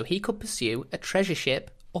Kennedy, so he could pursue a treasure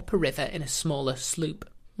ship up a river in a smaller sloop.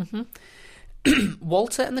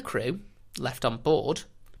 Walter and the crew, left on board,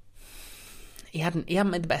 he hadn't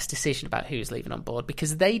made the best decision about who was leaving on board,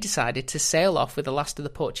 because they decided to sail off with the last of the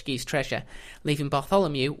Portuguese treasure, leaving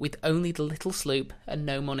Bartholomew with only the little sloop and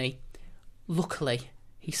no money. Luckily,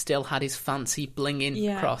 he still had his fancy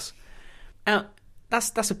blinging cross. Now,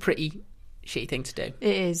 that's a pretty shitty thing to do.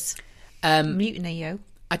 It is. Mutiny, yo.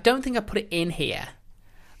 I don't think I put it in here,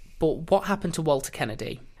 but what happened to Walter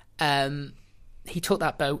Kennedy? He took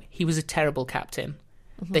that boat. He was a terrible captain.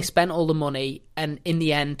 They spent all the money, and in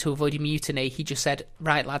the end, to avoid a mutiny, he just said,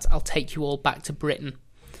 right, lads, I'll take you all back to Britain.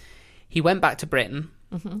 He went back to Britain.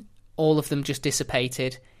 All of them just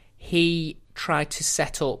dissipated. He tried to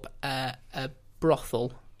set up a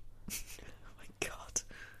brothel. Oh, my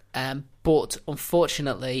God. But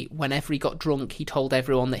unfortunately, whenever he got drunk, he told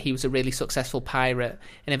everyone that he was a really successful pirate,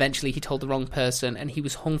 and eventually he told the wrong person, and he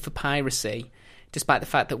was hung for piracy, despite the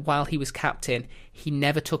fact that while he was captain, he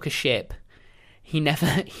never took a ship. He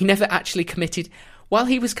never actually committed... While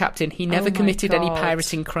he was captain, he never committed any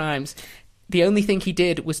pirating crimes. The only thing he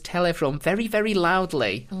did was tell everyone very, very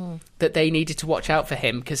loudly that they needed to watch out for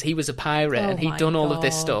him because he was a pirate and he'd done all of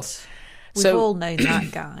this stuff. We've all known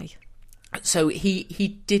that guy. So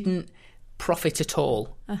he didn't profit at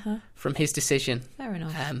all from his decision. Fair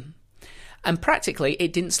enough. And practically,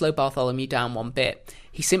 it didn't slow Bartholomew down one bit.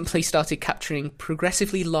 He simply started capturing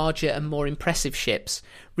progressively larger and more impressive ships,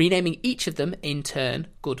 renaming each of them, in turn,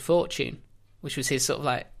 Good Fortune, which was his sort of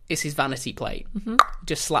like, it's his vanity plate.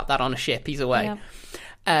 Just slap that on a ship, he's away.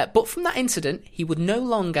 Yep. But from that incident, he would no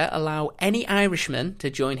longer allow any Irishmen to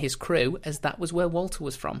join his crew, as that was where Walter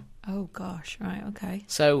was from. Oh, gosh, right, okay.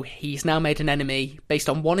 So he's now made an enemy based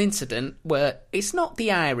on one incident where it's not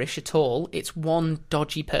the Irish at all, it's one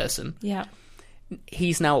dodgy person. Yeah.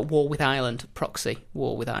 He's now at war with Ireland, proxy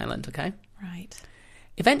war with Ireland, okay? Right.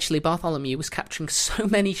 Eventually, Bartholomew was capturing so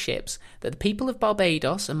many ships that the people of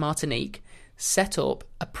Barbados and Martinique set up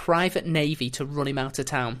a private navy to run him out of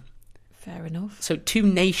town. Fair enough. So 2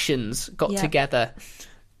 nations got together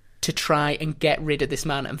to try and get rid of this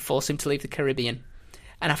man and force him to leave the Caribbean.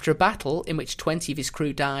 And after a battle in which 20 of his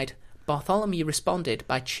crew died, Bartholomew responded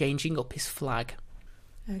by changing up his flag.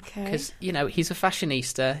 Okay. Because, you know, he's a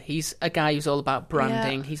fashionista. He's a guy who's all about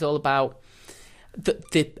branding. He's all about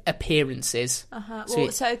the appearances.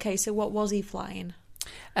 So what was he flying?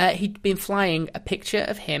 He'd been flying a picture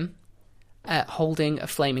of him holding a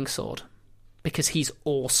flaming sword because he's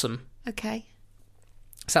awesome. Okay.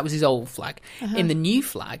 So that was his old flag. In the new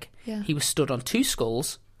flag, he was stood on 2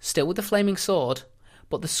 skulls, still with the flaming sword,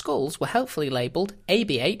 but the skulls were helpfully labelled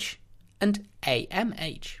ABH and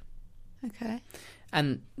AMH. Okay.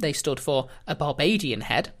 And they stood for a Barbadian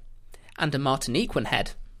head and a Martiniquan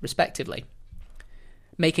head, respectively,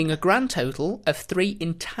 making a grand total of 3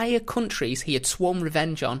 entire countries he had sworn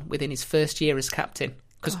revenge on within his first year as captain.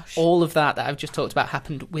 Because all of that I've just talked about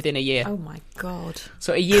happened within a year. Oh, my God.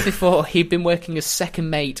 So a year before, he'd been working as second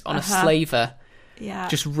mate on a slaver,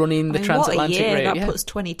 just running the transatlantic what a year. route. That puts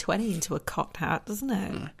 2020 into a cocked hat, doesn't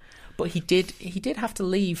it? But he did have to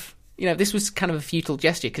leave. You know, this was kind of a futile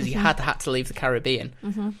gesture because he had to leave the Caribbean.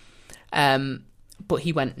 But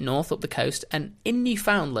he went north up the coast, and in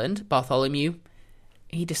Newfoundland, Bartholomew,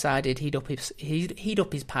 he decided he'd up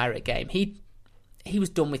his pirate game. He was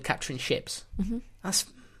done with capturing ships. Mm-hmm. That's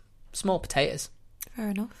small potatoes. Fair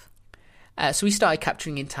enough. So he started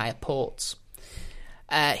capturing entire ports.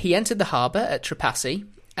 He entered the harbour at Trapassi,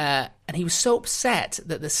 and he was so upset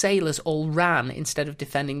that the sailors all ran instead of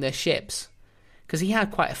defending their ships, because he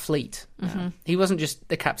had quite a fleet. Mm-hmm. He wasn't just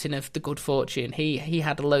the captain of the Good Fortune. He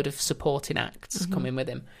had a load of supporting acts Mm-hmm. coming with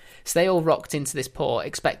him. So they all rocked into this port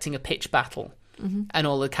expecting a pitched battle, Mm-hmm. and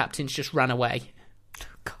all the captains just ran away.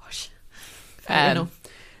 Gosh. Fair enough.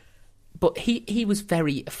 But he was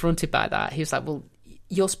very affronted by that. He was like, well,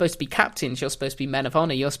 you're supposed to be captains. You're supposed to be men of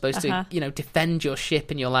honour. You're supposed to, defend your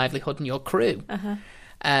ship and your livelihood and your crew.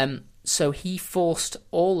 So he forced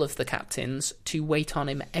all of the captains to wait on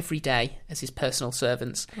him every day as his personal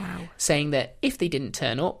servants, saying that if they didn't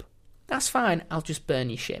turn up, that's fine, I'll just burn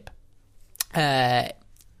your ship.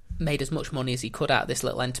 Made as much money as he could out of this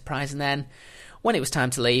little enterprise, and then when it was time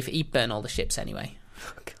to leave, he'd burn all the ships anyway.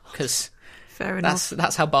 Because fair enough.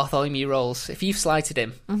 That's how Bartholomew rolls. If you've slighted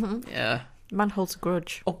him, yeah. Man holds a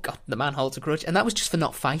grudge. Oh, God, the man holds a grudge. And that was just for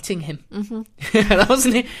not fighting him. That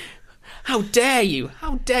wasn't it. How dare you?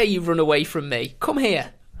 How dare you run away from me? Come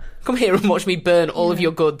here. Come here and watch me burn all of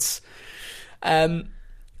your goods.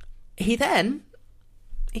 He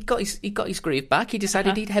got his groove back. He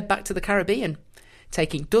decided he'd head back to the Caribbean,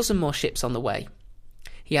 taking a dozen more ships on the way.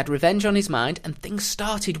 He had revenge on his mind, and things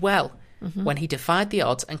started well when he defied the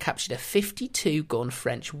odds and captured a 52-gun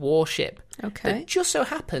French warship that just so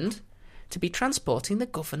happened to be transporting the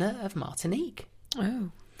governor of Martinique.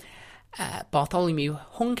 Oh. Bartholomew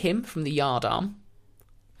hung him from the yardarm.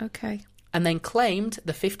 Okay. And then claimed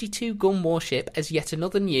the 52-gun warship as yet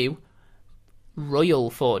another new royal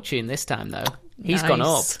fortune this time, though. He's gone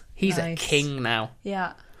up. He's a king now.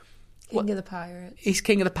 Yeah. King of the pirates. He's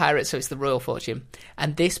king of the pirates, so it's the royal fortune.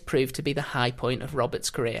 And this proved to be the high point of Robert's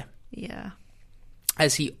career, Yeah.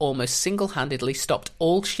 as he almost single-handedly stopped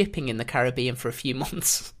all shipping in the Caribbean for a few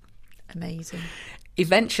months. Amazing.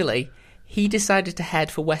 Eventually, he decided to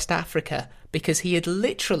head for West Africa because he had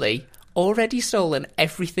literally already stolen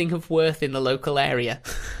everything of worth in the local area.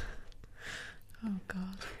 Oh,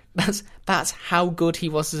 God. That's how good he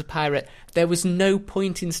was as a pirate. There was no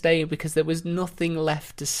point in staying because there was nothing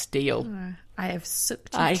left to steal. I have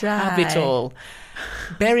sucked I you dry. have it all.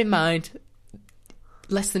 Bear in mind,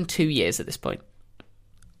 less than 2 years at this point.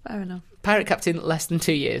 Fair enough. Pirate captain, less than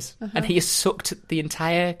 2 years. And he has sucked the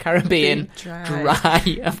entire Caribbean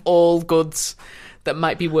Dry. of all goods that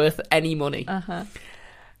might be worth any money.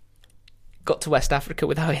 Got to West Africa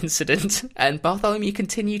without incident, and Bartholomew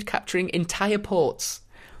continued capturing entire ports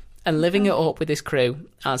and living it up with his crew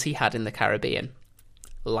as he had in the Caribbean.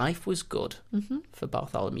 Life was good for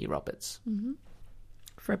Bartholomew Roberts.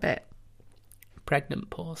 For a bit.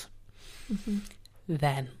 Pregnant pause.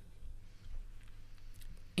 Then,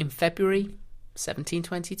 in February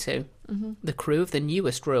 1722, the crew of the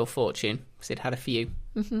newest Royal Fortune, because he'd had a few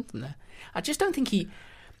from there, I just don't think it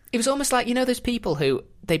was almost like, those people who,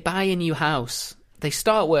 they buy a new house, they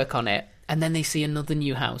start work on it, and then they see another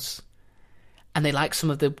new house, and they like some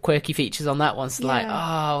of the quirky features on that one, so like,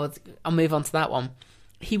 oh, I'll move on to that one.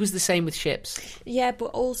 He was the same with ships. Yeah,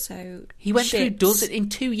 but also He went through in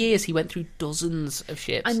 2 years, he went through dozens of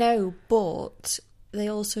ships. I know, but they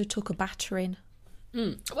also took a battering.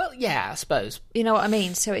 Well, yeah, I suppose. You know what I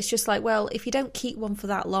mean? So it's just like, well, if you don't keep one for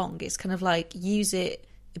that long, it's kind of like use it,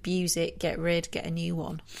 abuse it, get a new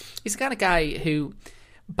one. He's the kind of guy who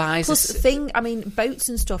buys... Plus, boats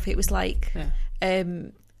and stuff, it was like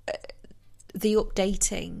the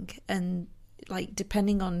updating and, like,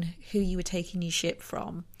 depending on who you were taking your ship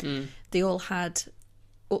from, they all had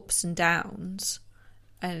ups and downs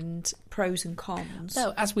and pros and cons.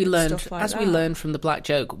 No, as we learned from the Black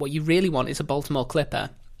Joke, what you really want is a Baltimore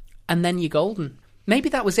Clipper, and then you're golden. Maybe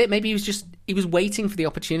that was it. Maybe he was waiting for the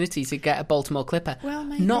opportunity to get a Baltimore Clipper,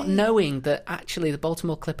 not knowing that actually the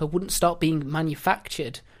Baltimore Clipper wouldn't stop being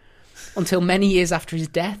manufactured until many years after his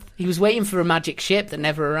death. He was waiting for a magic ship that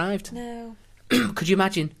never arrived. No. Could you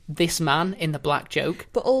imagine this man in the Black Joke?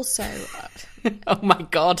 But also... oh my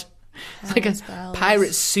God. It's like a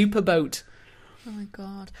pirate superboat. Oh my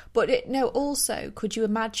God. But also, could you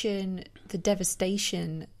imagine the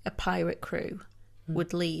devastation a pirate crew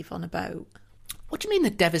would leave on a boat? What do you mean the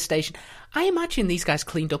devastation? I imagine these guys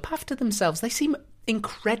cleaned up after themselves. They seem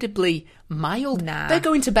incredibly mild. Nah. They're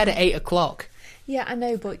going to bed at 8 o'clock. Yeah, I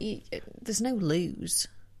know, but there's no lose.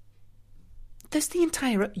 There's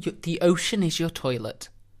the ocean is your toilet.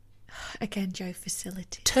 Again, Joe,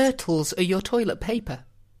 facility. Turtles are your toilet paper.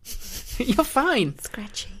 You're fine.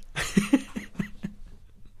 Scratchy.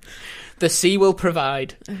 The sea will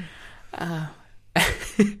provide.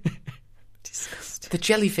 Disgusting. The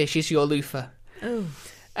jellyfish is your loofah. Oh.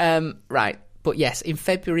 Right, but yes, in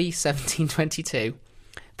February 1722,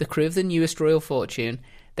 the crew of the newest Royal Fortune,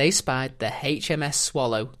 they spied the HMS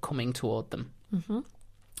Swallow coming toward them. Mm-hmm.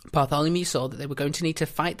 Bartholomew saw that they were going to need to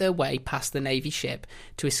fight their way past the Navy ship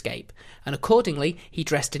to escape, and accordingly, he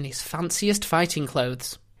dressed in his fanciest fighting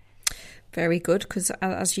clothes. Very good, because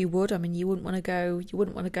as you would, I mean, you wouldn't want to go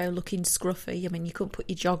looking scruffy. I mean, you couldn't put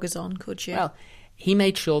your joggers on, could you? Well, he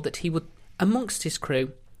made sure that he would, amongst his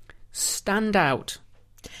crew, stand out.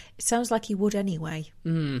 It sounds like he would anyway.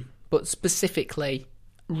 But specifically,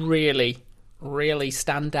 really, really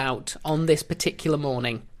stand out on this particular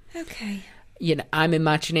morning. Okay. You know, I'm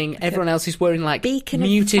imagining everyone else is wearing like Beacon of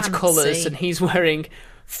muted fancy. colours, and he's wearing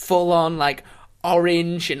full on like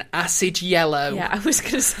orange and acid yellow. Yeah, I was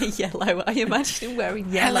going to say yellow. I imagine him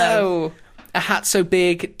wearing yellow. Hello. A hat so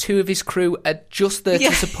big, two of his crew are just there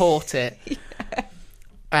to support it.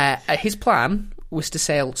 His plan was to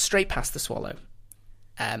sail straight past the Swallow,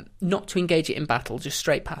 not to engage it in battle, just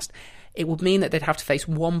straight past. It would mean that they'd have to face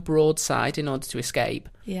one broadside in order to escape.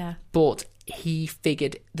 Yeah. But he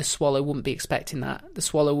figured the Swallow wouldn't be expecting that. The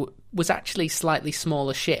Swallow was actually a slightly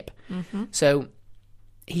smaller ship. Mm-hmm. So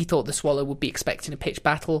he thought the Swallow would be expecting a pitched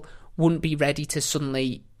battle, wouldn't be ready to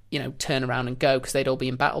suddenly, turn around and go because they'd all be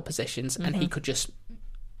in battle positions, and he could just,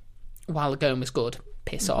 while the going was good,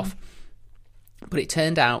 piss off. But it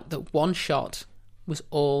turned out that one shot was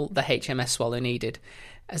all the HMS Swallow needed.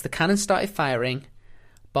 As the cannon started firing,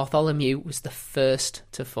 Bartholomew was the first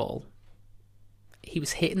to fall. He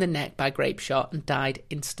was hit in the neck by grape shot and died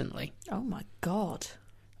instantly. Oh my God.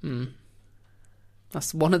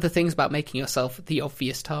 That's one of the things about making yourself the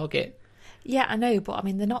obvious target. Yeah, I know, but I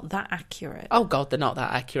mean, they're not that accurate. Oh God, they're not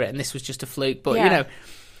that accurate, and this was just a fluke. But Yeah.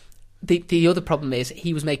 the other problem is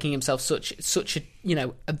he was making himself such a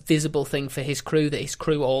a visible thing for his crew that his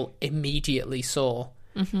crew all immediately saw.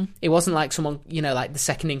 Mm-hmm. It wasn't like someone like the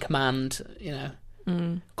second in command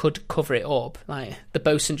could cover it up. Like the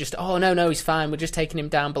bosun just, oh no, he's fine. We're just taking him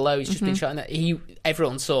down below. He's just been shot. And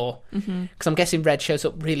everyone saw, because I'm guessing red shows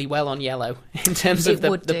up really well on yellow in terms of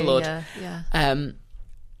the blood. Yeah.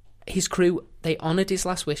 His crew, they honoured his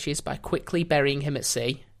last wishes by quickly burying him at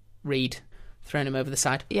sea. Reed thrown him over the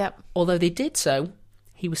side. Yep. Although they did so,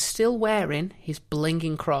 he was still wearing his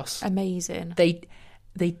blinging cross. Amazing.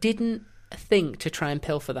 They didn't think to try and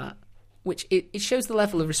pilfer that, which it shows the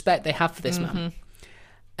level of respect they have for this man.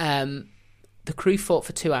 The crew fought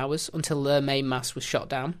for 2 hours until their main mast was shot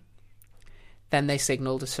down. Then they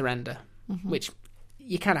signalled a surrender, which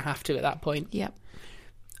you kind of have to at that point. Yep.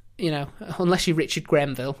 Unless you're Richard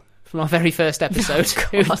Grenville from our very first episode,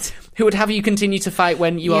 who would have you continue to fight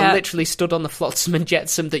when you are literally stood on the flotsam and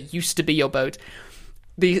jetsam that used to be your boat.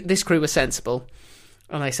 This crew was sensible,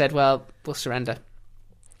 and they said, well, we'll surrender.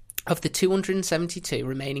 Of the 272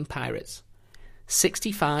 remaining pirates,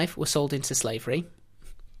 65 were sold into slavery.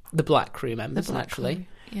 The black crew members, naturally.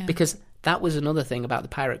 Yeah. Because that was another thing about the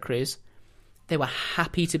pirate crews. They were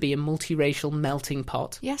happy to be a multiracial melting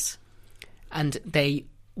pot. Yes. And they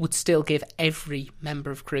would still give every member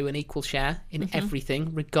of crew an equal share in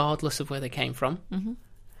everything, regardless of where they came from.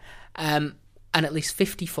 And at least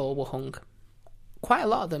 54 were hung. Quite a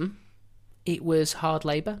lot of them, it was hard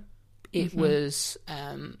labour. It was,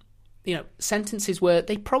 sentences where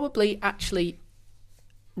they probably actually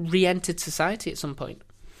re-entered society at some point.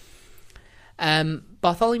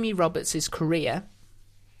 Bartholomew Roberts' career,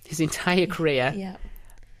 his entire career,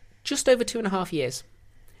 just over 2.5 years.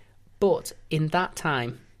 But in that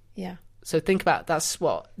time, so think about, that's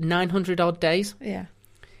 900 odd days? Yeah.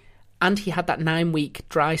 And he had that 9-week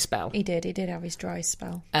dry spell. He did have his dry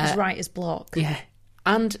spell. His writer's block. Yeah.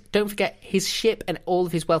 And don't forget, his ship and all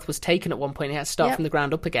of his wealth was taken at one point. He had to start from the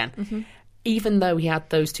ground up again. Even though he had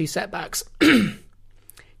those 2 setbacks,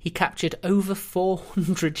 he captured over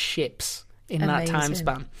 400 ships in that time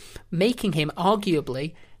span, making him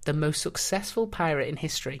arguably the most successful pirate in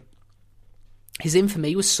history. His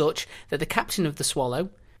infamy was such that the captain of the Swallow,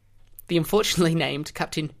 the unfortunately named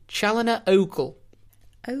Captain Challoner Ogle.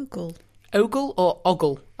 Ogle or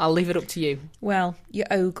Ogle? I'll leave it up to you. Well, you're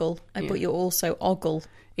Ogle, but you're also Ogle.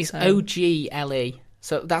 It's Ogle.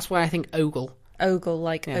 So that's why I think Ogle. Ogle,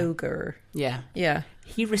 like ogre. Yeah. Yeah.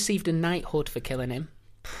 He received a knighthood for killing him.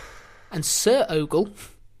 And Sir Ogle,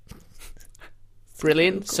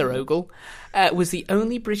 brilliant, Sir Ogle, was the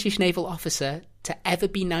only British naval officer to ever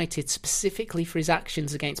be knighted specifically for his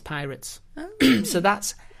actions against pirates. Oh. So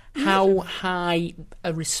that's how high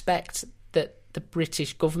a respect that the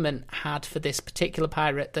British government had for this particular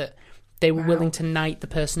pirate, that they were willing to knight the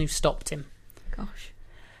person who stopped him. Gosh.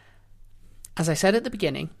 As I said at the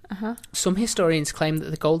beginning, some historians claim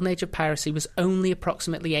that the Golden Age of piracy was only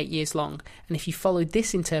approximately 8 years long, and if you followed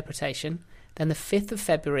this interpretation, then the 5th of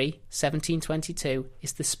February 1722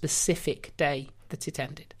 is the specific day that it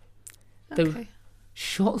ended. Okay. Though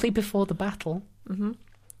shortly before the battle,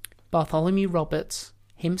 Bartholomew Roberts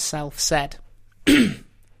himself said,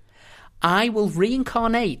 I will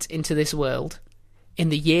reincarnate into this world in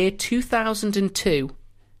the year 2002,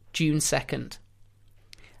 June 2nd.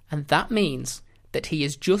 And that means that he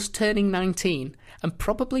is just turning 19 and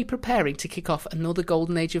probably preparing to kick off another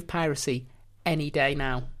golden age of piracy any day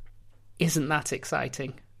now. Isn't that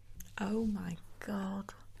exciting? Oh my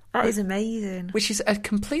God. That is amazing. Which is a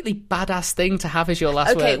completely badass thing to have as your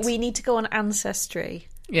last Okay, words. we need to go on Ancestry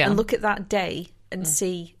and look at that day and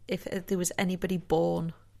see if there was anybody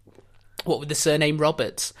born. What, with the surname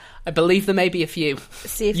Roberts? I believe there may be a few.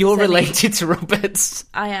 See if You're there's any- related to Roberts.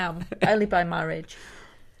 I am, only by marriage.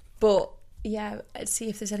 But, yeah, let's see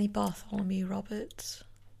if there's any Bartholomew Roberts.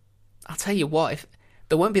 I'll tell you what, if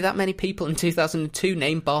there won't be that many people in 2002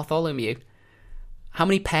 named Bartholomew, how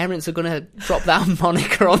many parents are going to drop that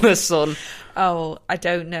moniker on their son? Oh, I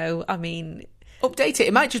don't know. I mean, Update it.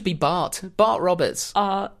 It might just be Bart. Bart Roberts.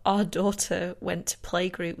 our daughter went to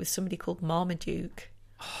playgroup with somebody called Marmaduke.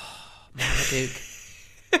 Marmaduke.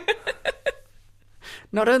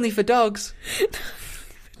 Not only for dogs.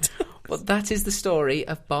 But that is the story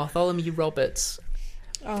of Bartholomew Roberts,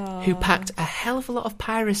 who packed a hell of a lot of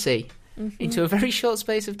piracy into a very short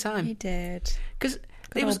space of time. He did. Because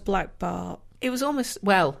It was Black Bart. it was almost,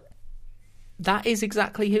 well, that is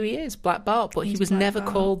exactly who he is, Black Bart, but he was Black never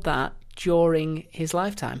Bart. called that during his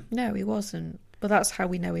lifetime. No, he wasn't. But that's how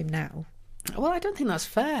we know him now. Well, I don't think that's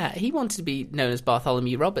fair. He wanted to be known as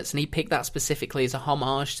Bartholomew Roberts, and he picked that specifically as a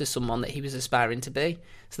homage to someone that he was aspiring to be.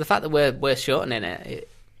 So the fact that we're shortening it,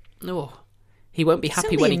 he won't be happy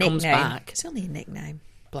It's when only he a comes nickname. back. It's only a nickname.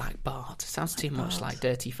 Black Bart. Sounds too much Bart. like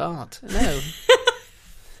Dirty Fart. No.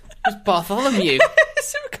 It's Bartholomew.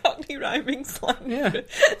 Some Cockney rhyming slang. Yeah.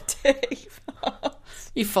 Dave.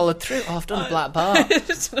 You followed through. Oh, I've done a Black Bart.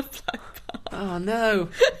 Just a Black Bart. Oh, no.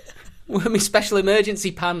 Where are my special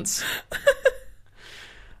emergency pants?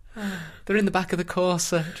 They're in the back of the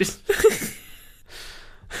Corsa. Just